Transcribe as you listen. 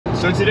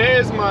So today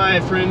is my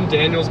friend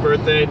Daniel's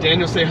birthday.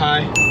 Daniel, say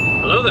hi.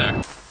 Hello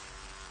there.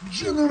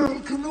 General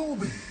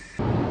Kenobi.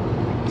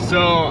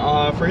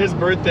 So for his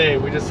birthday,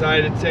 we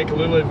decided to take a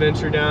little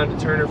adventure down to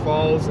Turner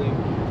Falls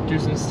and do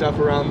some stuff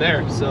around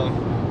there. So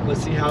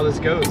let's see how this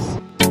goes.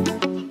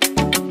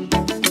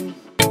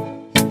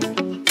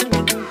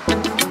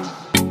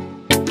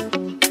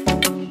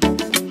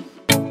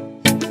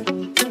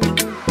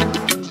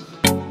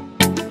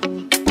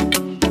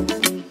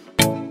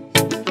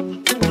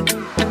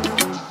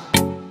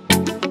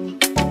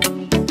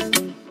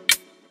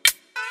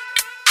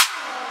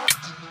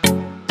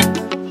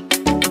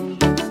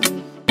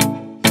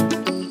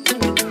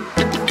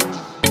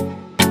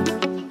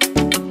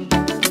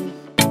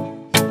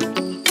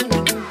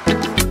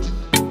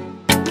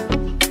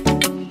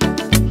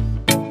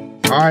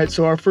 Alright,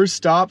 so our first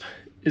stop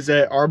is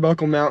at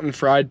Arbuckle Mountain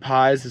Fried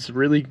Pies. It's a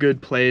really good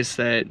place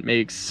that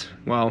makes,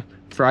 well,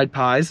 fried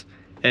pies,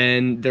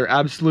 and they're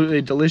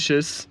absolutely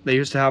delicious. They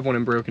used to have one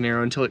in Broken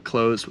Arrow until it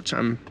closed, which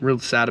I'm real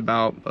sad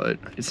about, but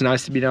it's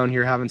nice to be down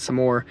here having some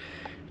more.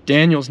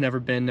 Daniel's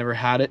never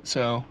had it,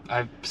 so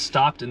I've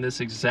stopped in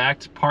this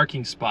exact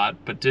parking spot,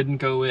 but didn't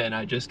go in.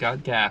 I just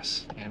got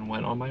gas and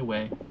went on my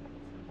way.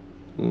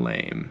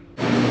 Lame.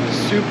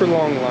 Super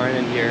long line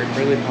in here,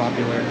 really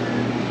popular.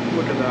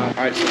 Look at that.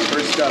 All right, so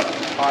first up,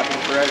 hot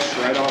and fresh,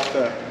 right off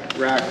the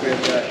rack, we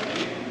have that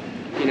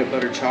peanut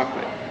butter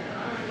chocolate.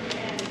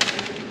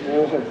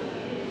 Whoa.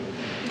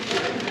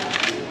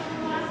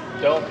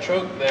 Don't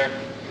choke there.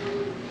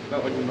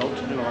 That like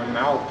melted in my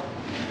mouth.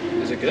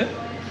 Is it good?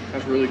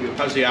 That's really good.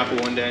 How's the apple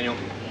one, Daniel?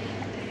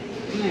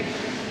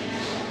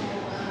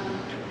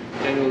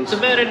 Daniel's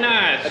It's very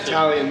nice.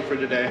 Italian for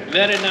today.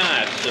 Very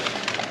nice.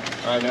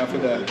 All right, now for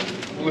the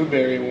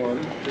blueberry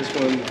one. This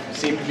one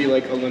seemed to be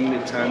like a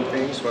limited time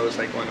thing, so I was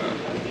like, why not?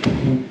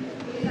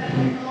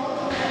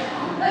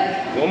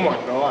 Oh my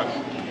god.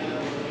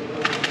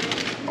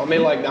 I may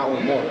like that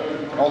one more,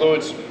 although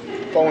it's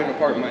falling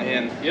apart in my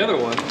hand. The other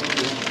one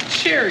is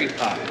cherry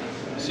pie.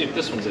 Let's see if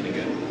this one's any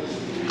good.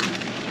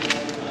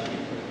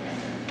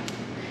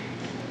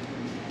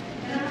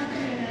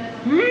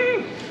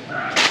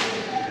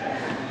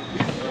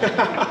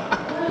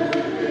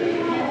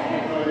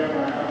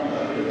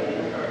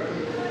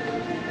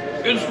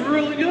 It's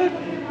really good.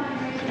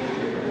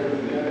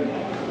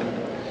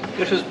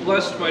 It has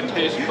blessed my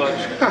taste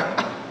buds.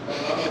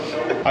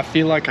 I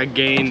feel like I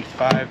gained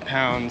 5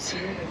 pounds,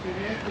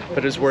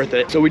 but it's worth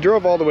it. So we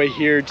drove all the way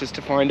here just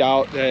to find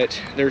out that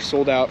they're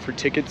sold out for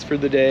tickets for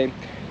the day.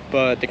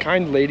 But the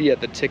kind lady at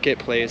the ticket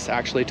place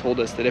actually told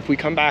us that if we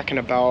come back in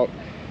about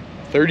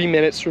 30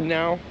 minutes from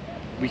now,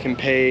 we can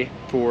pay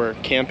for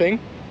camping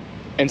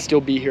and still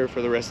be here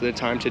for the rest of the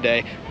time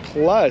today.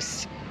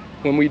 Plus,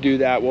 when we do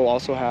that, we'll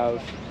also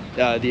have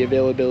the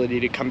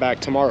availability to come back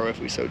tomorrow if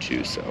we so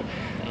choose. So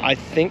I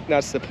think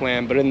that's the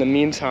plan, but in the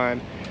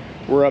meantime,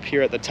 we're up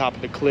here at the top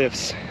of the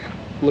cliffs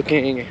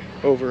looking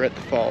over at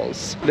the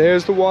falls.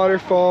 There's the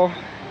waterfall.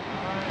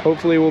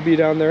 Hopefully we'll be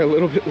down there a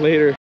little bit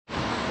later.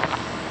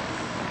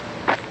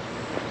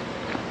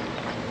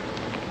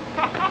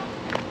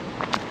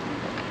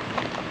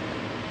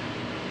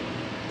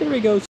 There he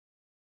goes.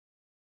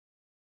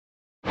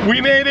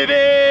 We made it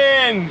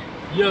in!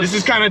 Yes. This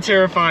is kind of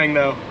terrifying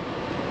though.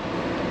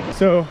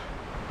 So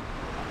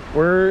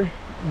we're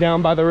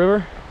down by the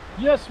river.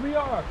 Yes, we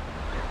are.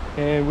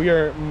 And we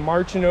are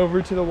marching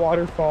over to the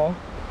waterfall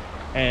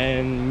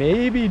and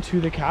maybe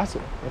to the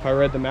castle, if I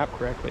read the map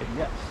correctly.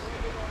 Yes.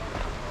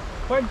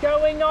 We're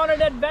going on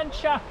an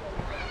adventure.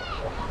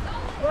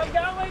 We're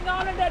going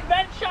on an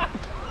adventure.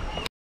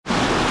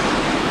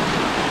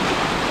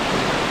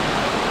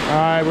 All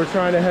right, we're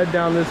trying to head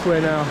down this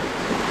way now.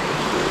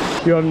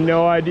 You have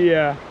no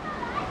idea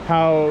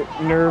how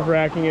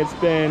nerve-wracking it's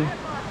been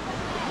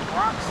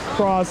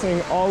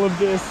crossing all of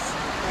this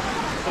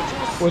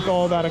with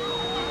all that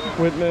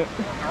equipment.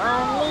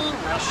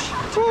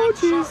 Oh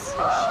jeez,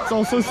 it's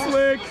also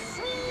slick.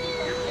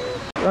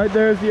 Right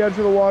there's the edge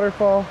of the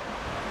waterfall.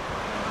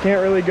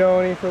 Can't really go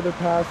any further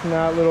past than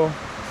that little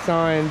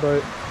sign,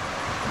 but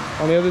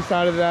on the other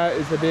side of that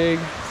is a big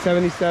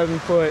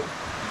 77-foot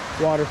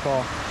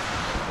waterfall.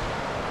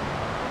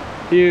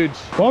 Huge.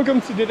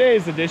 Welcome to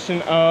today's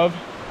edition of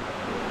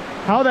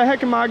How the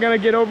Heck Am I Gonna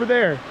Get Over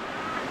There?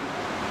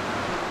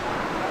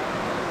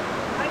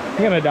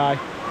 I'm gonna die.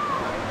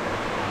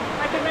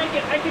 I can make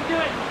it. I can do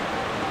it.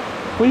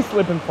 Please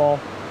slip and fall.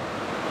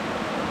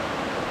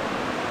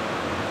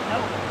 No.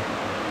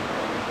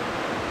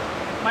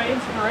 My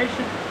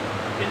inspiration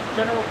is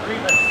General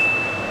Grievous.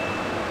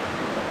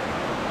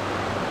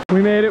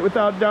 We made it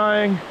without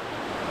dying.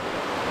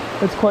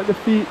 It's quite the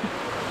feat.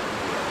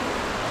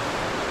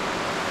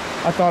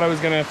 I thought I was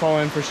gonna fall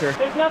in for sure.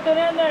 There's nothing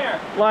in there.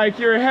 Like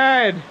your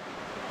head.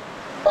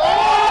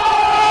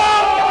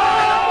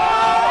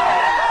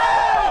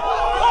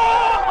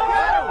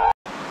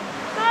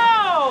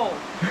 No!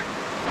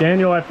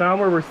 Daniel, I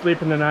found where we're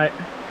sleeping tonight.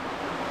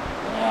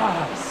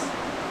 Yes.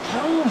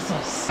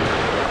 Kansas.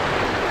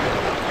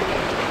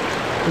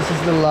 This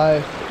is the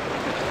life.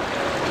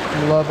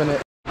 I'm loving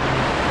it.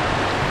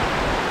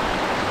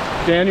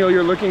 Daniel,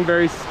 you're looking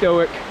very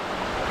stoic.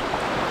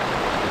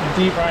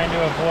 Deep. Trying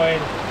to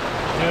avoid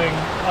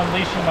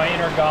unleashing my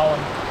inner golem,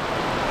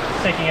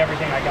 taking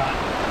everything I got.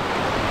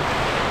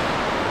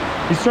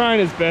 He's trying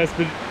his best,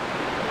 but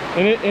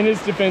in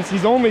his defense,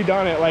 he's only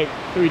done it like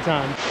 3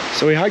 times.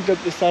 So we hiked up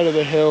the side of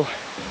the hill.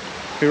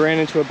 We ran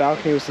into a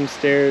balcony with some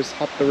stairs,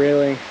 hopped the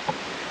railing.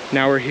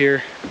 Now we're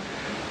here,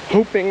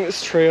 hoping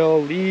this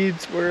trail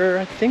leads where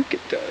I think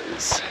it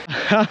does.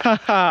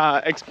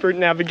 Expert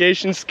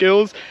navigation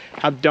skills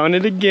have done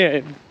it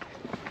again.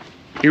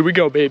 Here we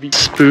go, baby.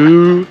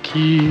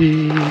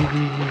 Spooky.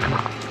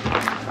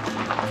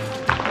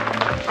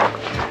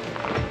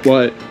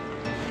 What?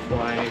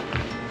 Fly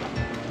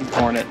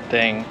hornet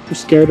thing. You're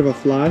scared of a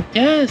fly?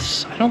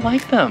 Yes, I don't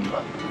like them.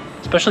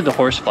 Especially the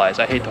horse flies.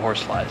 I hate the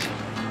horse flies.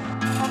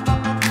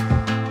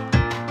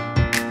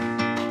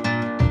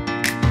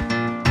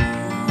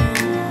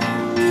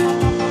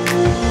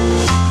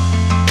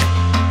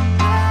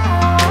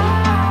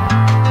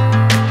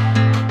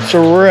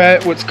 So we're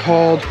at what's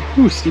called,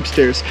 steep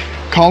stairs,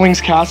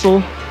 Collings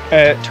Castle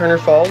at Turner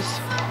Falls,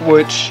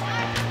 which,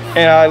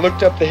 and I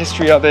looked up the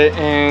history of it,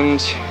 and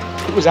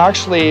it was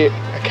actually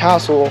a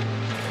castle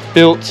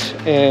built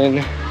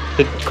in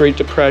the Great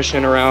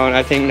Depression around,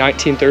 I think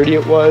 1930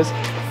 it was.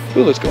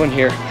 Ooh, let's go in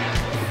here.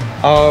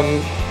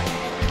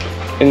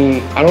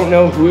 And I don't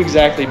know who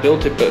exactly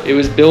built it, but it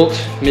was built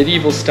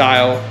medieval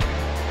style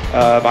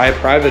by a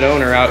private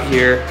owner out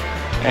here,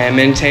 and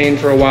maintained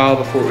for a while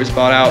before it was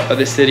bought out by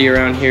the city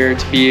around here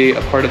to be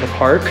a part of the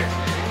park.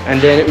 And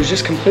then it was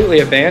just completely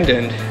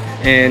abandoned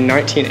in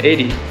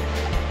 1980.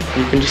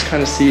 You can just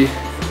kind of see.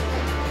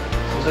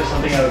 Looks like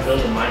something I would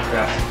build in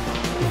Minecraft.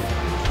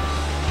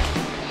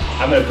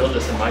 I'm gonna build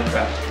this in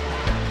Minecraft.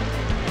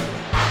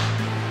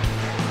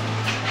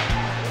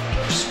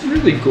 Just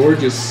really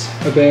gorgeous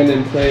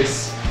abandoned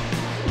place.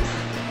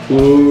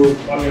 Ooh,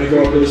 I'm gonna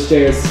go over the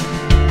stairs.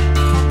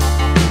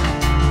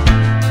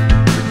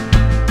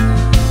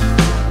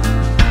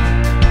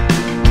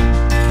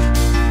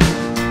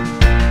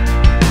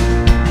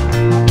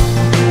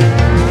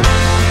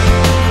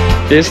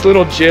 This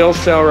little jail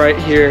cell right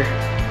here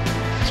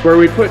is where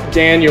we put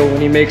Daniel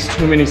when he makes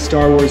too many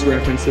Star Wars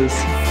references.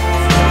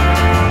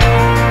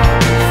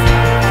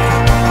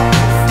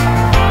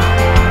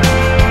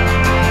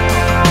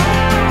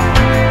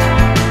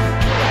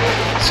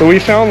 So we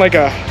found like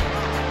a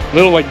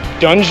little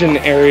dungeon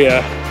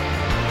area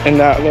in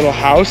that little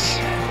house,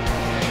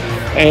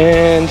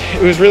 and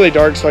it was really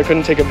dark, so I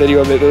couldn't take a video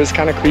of it. It was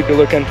kind of creepy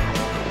looking.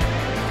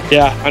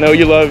 Yeah, I know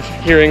you love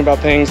hearing about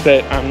things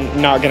that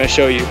I'm not gonna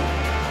show you.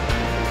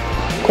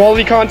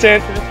 Quality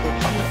content.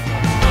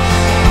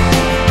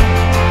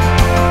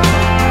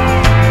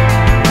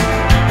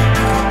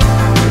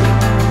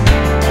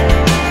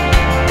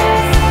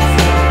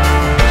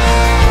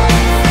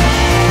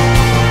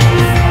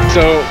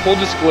 So, full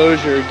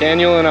disclosure,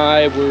 Daniel and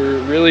I were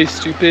really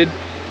stupid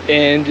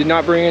and did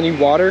not bring any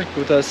water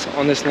with us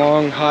on this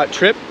long, hot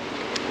trip.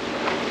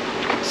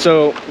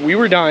 So, we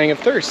were dying of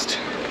thirst.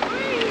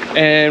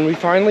 And we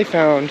finally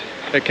found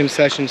a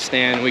concession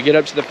stand. We get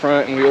up to the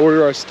front and we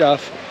order our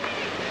stuff,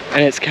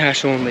 and it's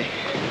cash only.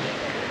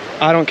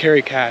 I don't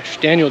carry cash.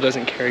 Daniel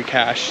doesn't carry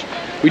cash.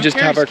 We just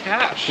have our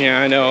cash. Yeah,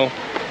 I know.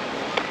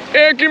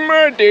 Back in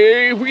my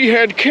day, we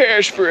had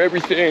cash for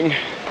everything.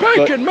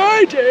 Back in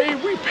my day,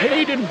 we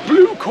paid in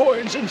blue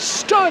coins and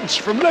studs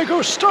from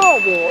Lego Star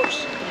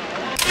Wars.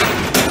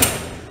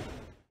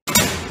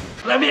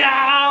 Let me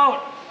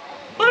out!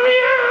 Let me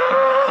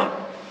out!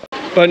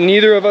 But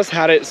neither of us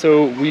had it,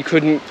 so we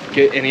couldn't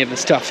get any of the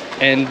stuff,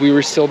 and we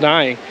were still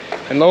dying.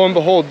 And lo and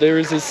behold, there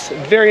was this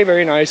very,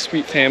 very nice,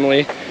 sweet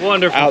family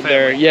Wonderful out family.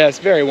 there. Yes,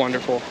 very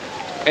wonderful.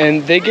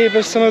 And they gave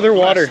us some of their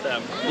water.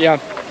 Bless them. Yeah.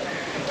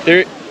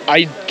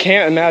 I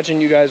can't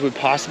imagine you guys would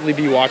possibly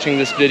be watching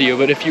this video,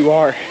 but if you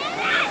are,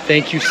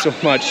 thank you so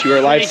much. You are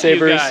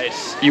lifesavers. Thank you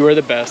guys. You are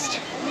the best.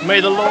 May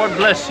the Lord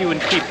bless you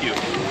and keep you.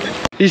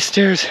 These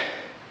stairs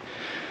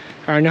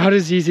are not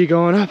as easy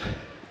going up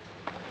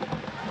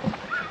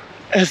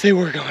as they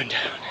were going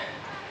down.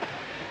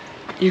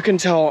 You can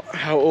tell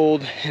how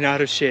old and out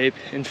of shape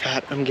and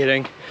fat I'm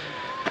getting.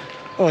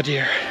 Oh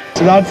dear.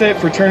 So that's it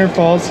for Turner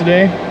Falls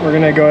today. We're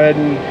gonna go ahead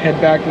and head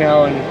back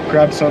now and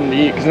grab something to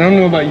eat, because I don't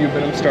know about you,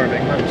 but I'm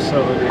starving. I'm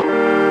so hungry.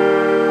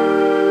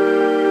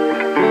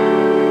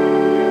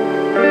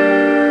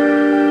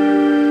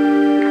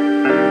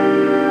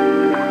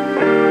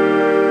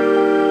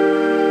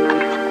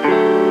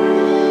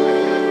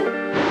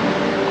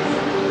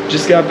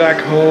 Just got back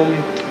home,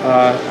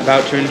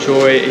 about to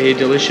enjoy a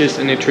delicious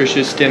and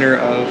nutritious dinner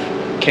of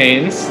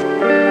canes.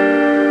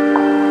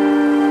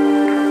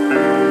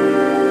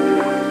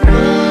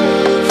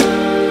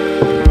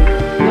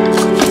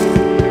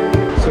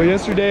 So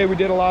yesterday we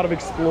did a lot of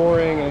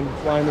exploring and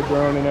flying the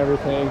drone and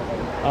everything,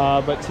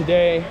 but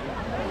today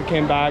we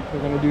came back.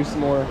 We're gonna do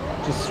some more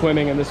just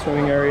swimming in the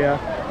swimming area,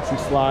 some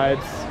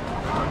slides.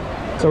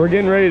 So we're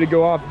getting ready to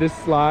go off this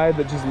slide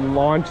that just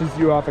launches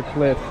you off a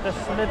cliff. The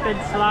slip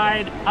and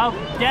slide of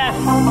death.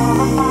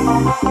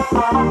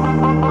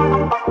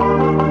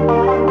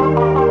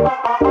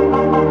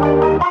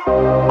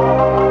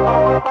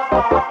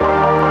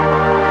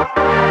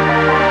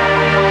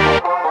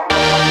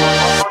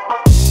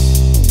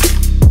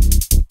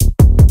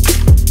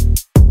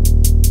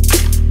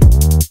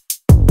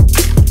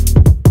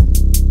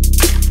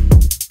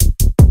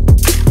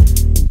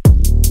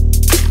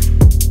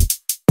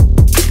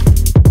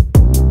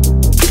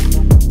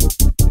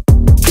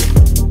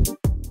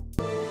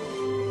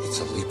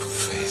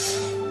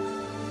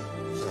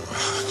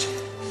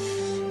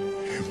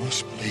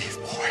 must believe,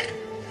 boy.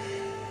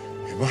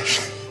 You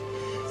must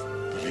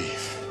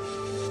believe.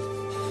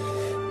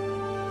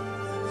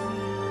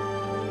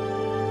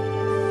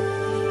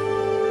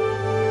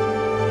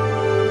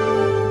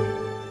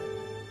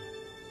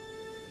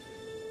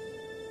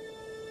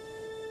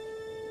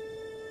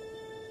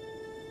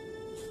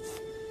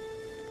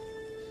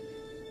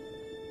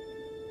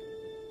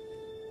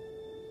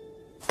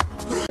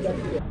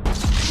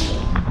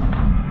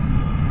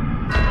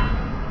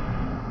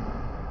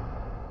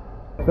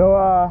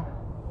 So,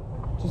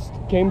 just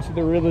came to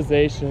the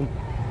realization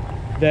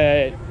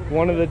that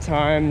one of the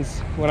times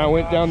when I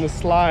went down the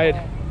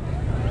slide,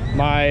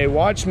 my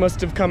watch must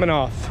have come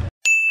off.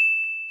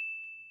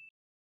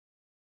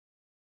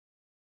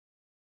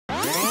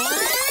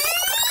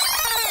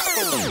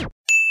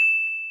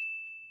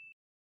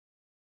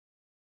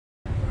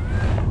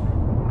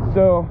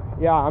 So,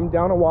 yeah, I'm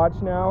down a watch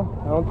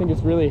now. I don't think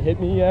it's really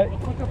hit me yet,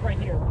 Look up right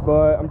here.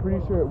 but I'm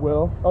pretty sure it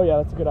will. Oh yeah,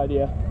 that's a good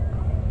idea.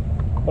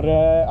 But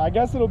I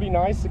guess it'll be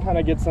nice to kind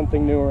of get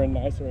something newer and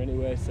nicer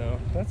anyway, so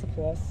that's a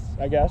plus,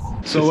 I guess.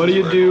 So what do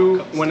you do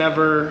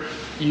whenever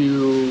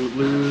you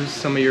lose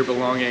some of your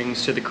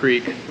belongings to the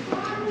creek?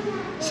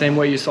 Same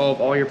way you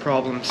solve all your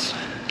problems,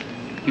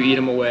 you eat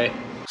them away. So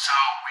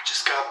we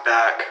just got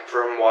back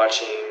from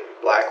watching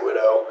Black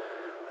Widow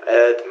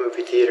at the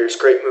movie theaters.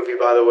 Great movie,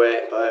 by the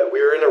way, but we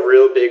were in a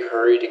real big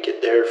hurry to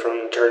get there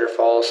from Turner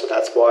Falls, so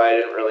that's why I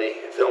didn't really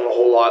film a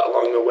whole lot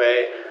along the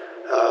way.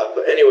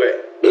 But anyway,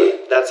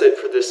 that's it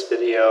for this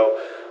video.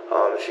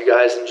 If you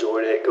guys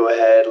enjoyed it, go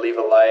ahead, leave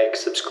a like,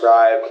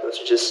 subscribe. Those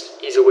are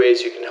just easy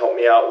ways you can help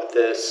me out with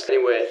this.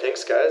 Anyway,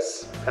 thanks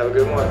guys. Have a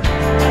good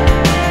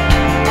one.